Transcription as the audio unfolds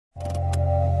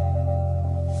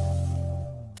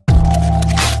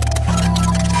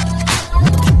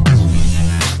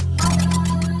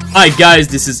Hi guys,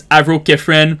 this is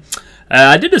Kefren.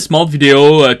 I did a small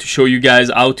video to show you guys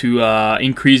how to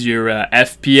increase your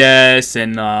FPS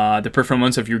and the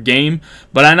performance of your game.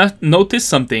 But I noticed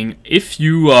something. If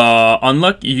you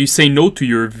you say no to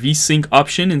your VSync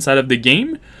option inside of the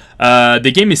game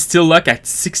is still locked at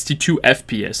 62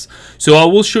 FPS. So I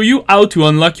will show you how to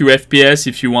unlock your FPS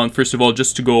if you want, first of all,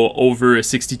 just to go over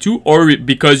 62, or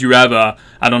because you have a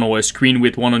screen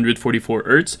with 144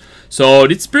 Hz. So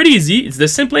it's pretty easy. It's the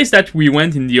same place that we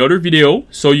went in the other video.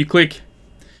 So you click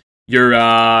your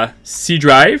C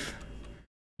drive,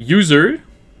 user,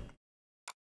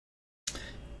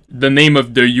 the name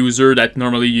of the user that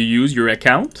normally you use, your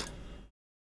account.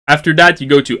 After that, you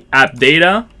go to app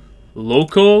data,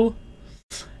 local.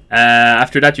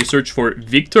 After that, you search for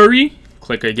Victory.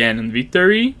 Click again on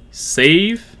Victory.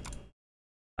 Save.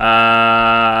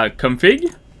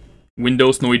 Config.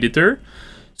 Windows no editor.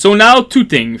 So now two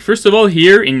things. First of all,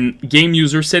 here in game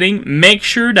user setting, make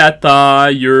sure that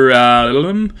your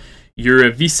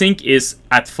VSync is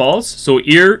at false. So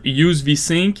here, use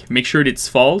VSync. Make sure it's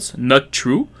false, not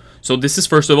true. So this is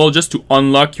first of all just to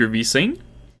unlock your VSync.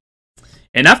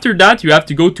 And after that, you have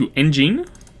to go to Engine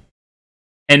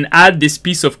and add this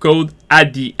piece of code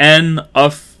at the end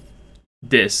of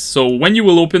this. So when you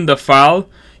will open the file,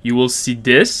 you will see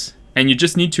this, and you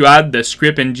just need to add the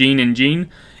script engine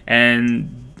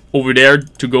and over there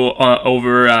to go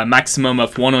over a maximum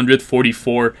of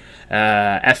 144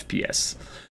 FPS.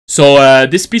 So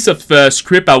this piece of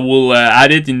script, I will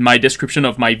add it in my description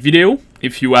of my video.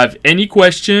 If you have any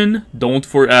question,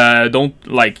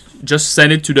 just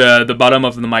send it to the bottom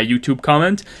of my YouTube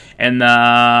comment, and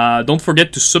don't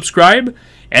forget to subscribe.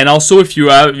 And also, if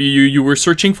you were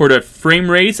searching for the frame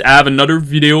rates, I have another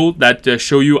video that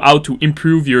show you how to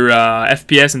improve your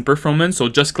FPS and performance. So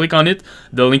just click on it.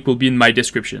 The link will be in my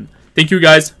description. Thank you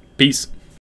guys. Peace.